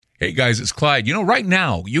Hey guys, it's Clyde. You know, right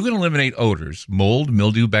now, you can eliminate odors, mold,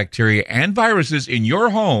 mildew, bacteria, and viruses in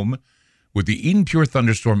your home with the Eden Pure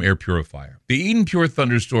Thunderstorm Air Purifier. The Eden Pure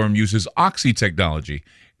Thunderstorm uses oxy technology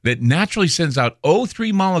that naturally sends out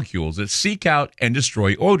O3 molecules that seek out and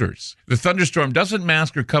destroy odors. The Thunderstorm doesn't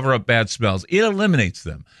mask or cover up bad smells. It eliminates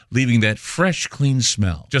them, leaving that fresh, clean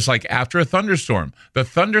smell. Just like after a thunderstorm, the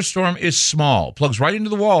Thunderstorm is small, plugs right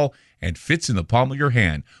into the wall, and fits in the palm of your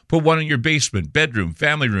hand. Put one in your basement, bedroom,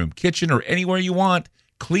 family room, kitchen, or anywhere you want.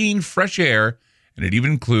 Clean, fresh air, and it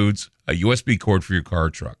even includes a USB cord for your car or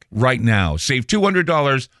truck. Right now, save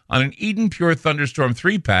 $200 on an Eden Pure Thunderstorm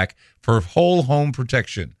 3-pack for whole home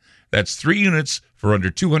protection. That's 3 units for under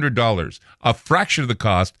 $200, a fraction of the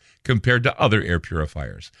cost compared to other air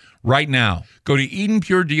purifiers. Right now, go to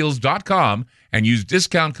EdenPureDeals.com and use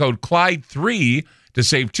discount code Clyde3 to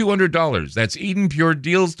save $200. That's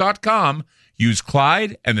EdenPureDeals.com. Use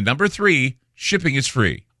Clyde and the number 3. Shipping is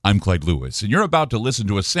free. I'm Clyde Lewis, and you're about to listen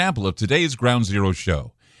to a sample of today's Ground Zero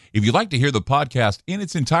show. If you'd like to hear the podcast in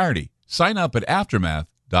its entirety, sign up at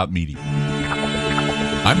aftermath.media.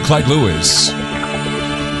 I'm Clyde Lewis,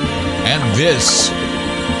 and this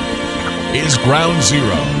is Ground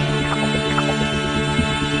Zero.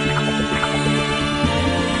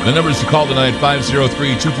 The numbers to call tonight,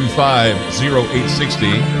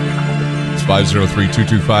 503-225-0860. It's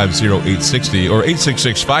 503-225-0860 or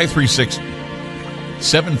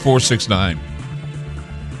 866-536-7469.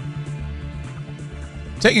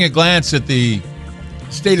 Taking a glance at the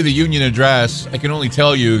State of the Union address, I can only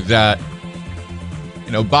tell you that,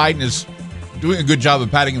 Biden is doing a good job of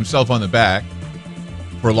patting himself on the back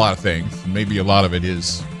for a lot of things. Maybe a lot of it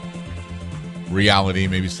is reality.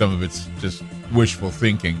 Maybe some of it's just wishful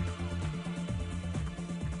thinking.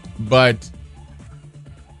 But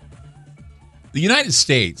the United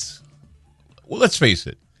States, well, let's face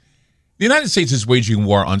it, the United States is waging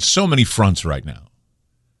war on so many fronts right now.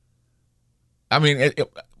 I mean,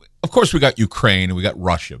 of course, we got Ukraine and we got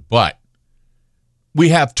Russia, but we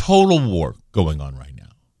have total war going on right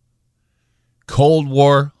now. Cold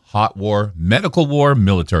war, hot war, medical war,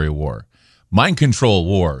 military war, mind control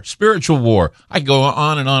war, spiritual war. I can go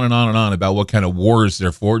on and on and on and on about what kind of wars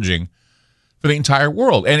they're forging for the entire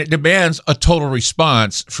world. And it demands a total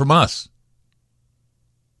response from us.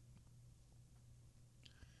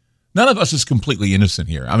 None of us is completely innocent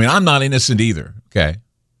here. I mean, I'm not innocent either, okay?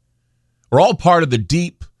 We're all part of the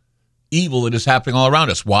deep evil that is happening all around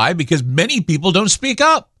us. Why? Because many people don't speak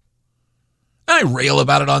up. I rail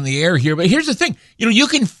about it on the air here, but here's the thing. You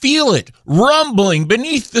can feel it rumbling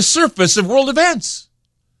beneath the surface of world events.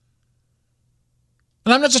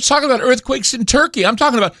 And I'm not just talking about earthquakes in Turkey. I'm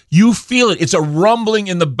talking about you feel it. It's a rumbling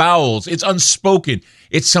in the bowels. It's unspoken.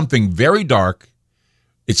 It's something very dark.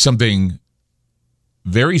 It's something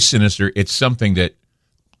very sinister. It's something that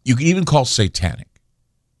you can even call satanic.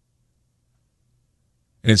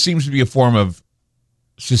 And it seems to be a form of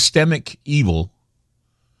systemic evil,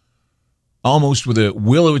 almost with a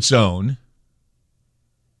will of its own.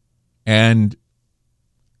 And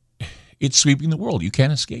it's sweeping the world. You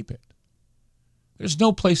can't escape it. There's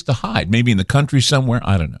no place to hide. Maybe in the country somewhere.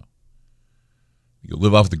 I don't know. You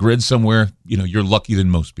live off the grid somewhere. You're lucky than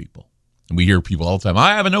most people. And we hear people all the time,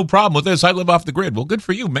 I have no problem with this. I live off the grid. Well, good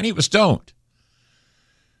for you. Many of us don't.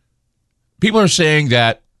 People are saying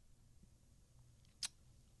that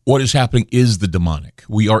what is happening is the demonic.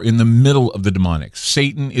 We are in the middle of the demonic.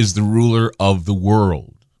 Satan is the ruler of the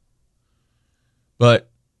world. But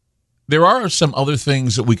there are some other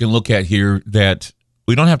things that we can look at here that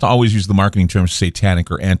we don't have to always use the marketing terms satanic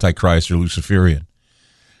or antichrist or Luciferian.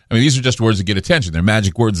 I mean, these are just words that get attention. They're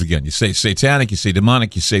magic words again. You say satanic, you say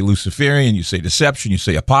demonic, you say Luciferian, you say deception, you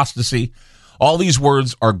say apostasy. All these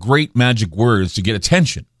words are great magic words to get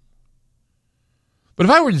attention. But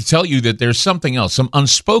if I were to tell you that there's something else, some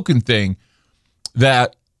unspoken thing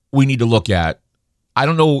that we need to look at, I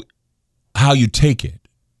don't know how you take it.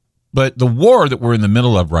 But the war that we're in the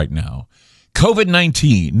middle of right now,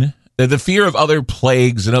 COVID-19, the fear of other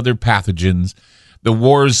plagues and other pathogens, the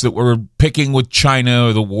wars that we're picking with China,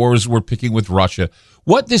 or the wars we're picking with Russia,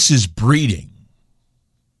 what this is breeding,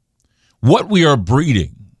 what we are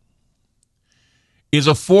breeding is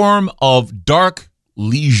a form of dark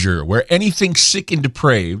leisure where anything sick and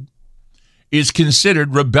depraved is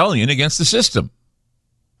considered rebellion against the system.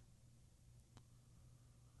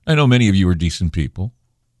 I know many of you are decent people.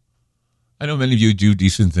 I know many of you do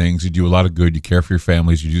decent things. You do a lot of good. You care for your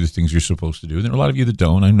families. You do the things you're supposed to do. There are a lot of you that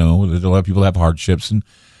don't. I know that a lot of people have hardships and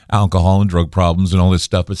alcohol and drug problems and all this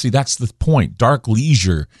stuff. But see, that's the point. Dark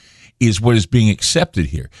leisure is what is being accepted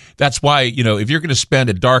here. That's why, if you're going to spend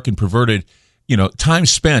a dark and perverted, time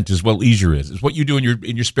spent is what leisure is. It's what you do in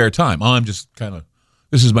your spare time. I'm just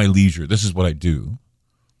this is my leisure. This is what I do.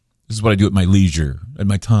 This is what I do at my leisure, at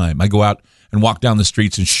my time. I go out and walk down the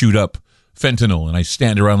streets and shoot up fentanyl, and I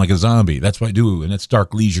stand around like a zombie. That's what I do, and that's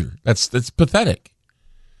dark leisure. That's pathetic.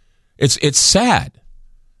 It's sad.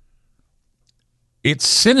 It's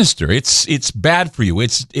sinister. It's bad for you.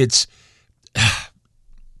 It's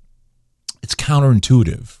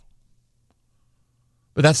counterintuitive.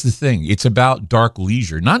 But that's the thing. It's about dark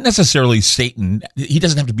leisure. Not necessarily Satan. He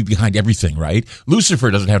doesn't have to be behind everything, right?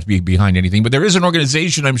 Lucifer doesn't have to be behind anything. But there is an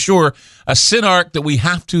organization, I'm sure, a synarch that we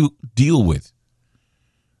have to deal with.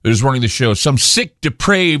 That is running the show. Some sick,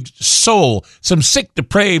 depraved soul. Some sick,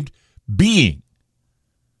 depraved being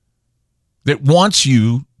that wants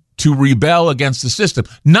you to rebel against the system.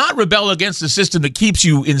 Not rebel against the system that keeps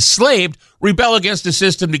you enslaved. Rebel against the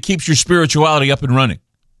system that keeps your spirituality up and running.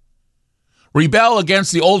 Rebel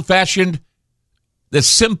against the old-fashioned, the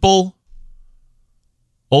simple,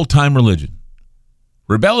 old-time religion.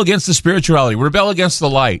 Rebel against the spirituality. Rebel against the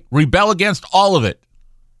light. Rebel against all of it.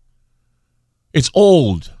 It's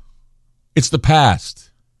old. It's the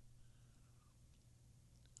past.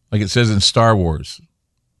 Like it says in Star Wars,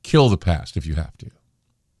 kill the past if you have to.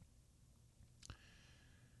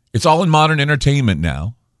 It's all in modern entertainment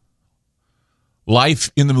now.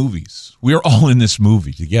 Life in the movies. We're all in this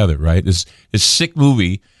movie together, right? This sick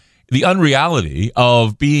movie, the unreality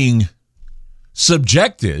of being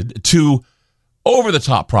subjected to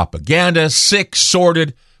over-the-top propaganda, sick,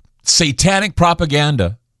 sordid, satanic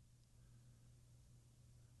propaganda.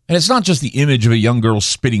 And it's not just the image of a young girl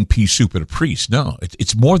spitting pea soup at a priest. No,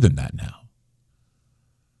 it's more than that now.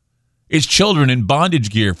 It's children in bondage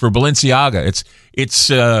gear for Balenciaga. It's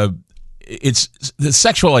the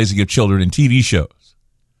sexualizing of children in TV shows.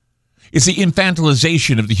 It's the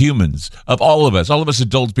infantilization of the humans, of all of us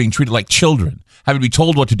adults being treated like children, having to be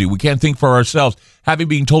told what to do. We can't think for ourselves, having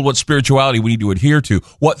been told what spirituality we need to adhere to,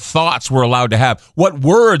 what thoughts we're allowed to have, what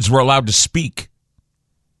words we're allowed to speak.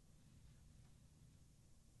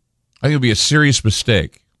 I think it would be a serious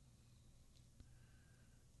mistake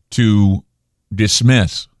to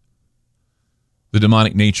dismiss the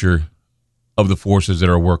demonic nature of the forces that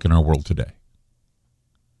are at work in our world today.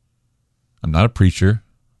 I'm not a preacher.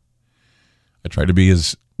 I try to be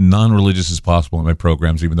as non-religious as possible in my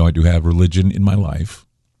programs, even though I do have religion in my life.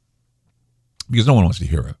 Because no one wants to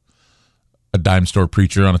hear a dime store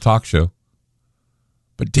preacher on a talk show.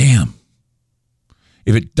 But damn,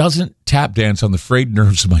 if it doesn't tap dance on the frayed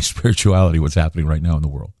nerves of my spirituality, what's happening right now in the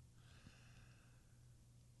world.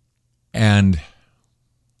 And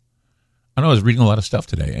I know I was reading a lot of stuff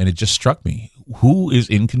today, and it just struck me. Who is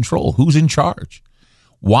in control? Who's in charge?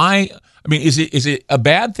 Why? I mean, is it a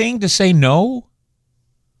bad thing to say no?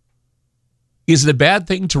 Is it a bad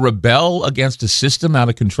thing to rebel against a system out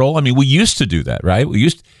of control? I mean, we used to do that, right?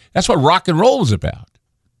 That's what rock and roll is about.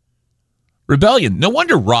 Rebellion. No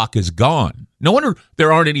wonder rock is gone. No wonder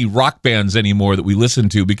there aren't any rock bands anymore that we listen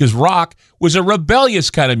to, because rock was a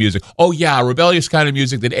rebellious kind of music. Oh, yeah, a rebellious kind of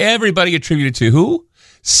music that everybody attributed to who?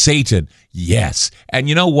 Satan. Yes. And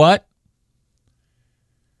you know what?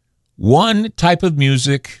 One type of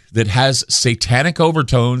music that has satanic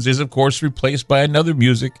overtones is, of course, replaced by another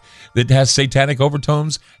music that has satanic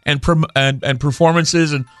overtones and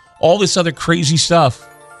performances and all this other crazy stuff.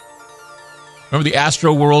 Remember the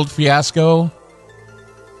Astro World fiasco?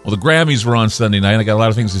 Well, the Grammys were on Sunday night. I got a lot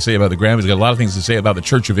of things to say about the Grammys. I got a lot of things to say about the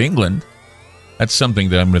Church of England. That's something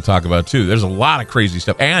that I'm going to talk about, too. There's a lot of crazy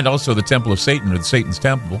stuff. And also the Temple of Satan, or the Satan's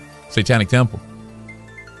Temple, Satanic Temple.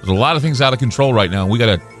 There's a lot of things out of control right now, and we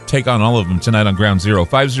got to take on all of them tonight on Ground Zero.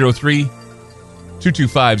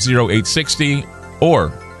 503-225-0860 or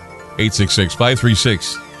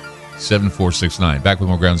 866-536-7469. Back with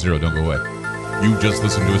more Ground Zero. Don't go away. You just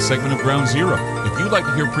listened to a segment of Ground Zero. If you'd like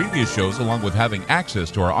to hear previous shows along with having access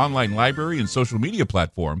to our online library and social media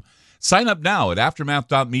platform, sign up now at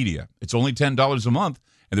aftermath.media. It's only $10 a month,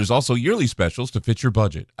 and there's also yearly specials to fit your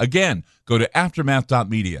budget. Again, go to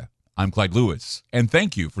aftermath.media. I'm Clyde Lewis, and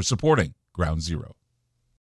thank you for supporting Ground Zero.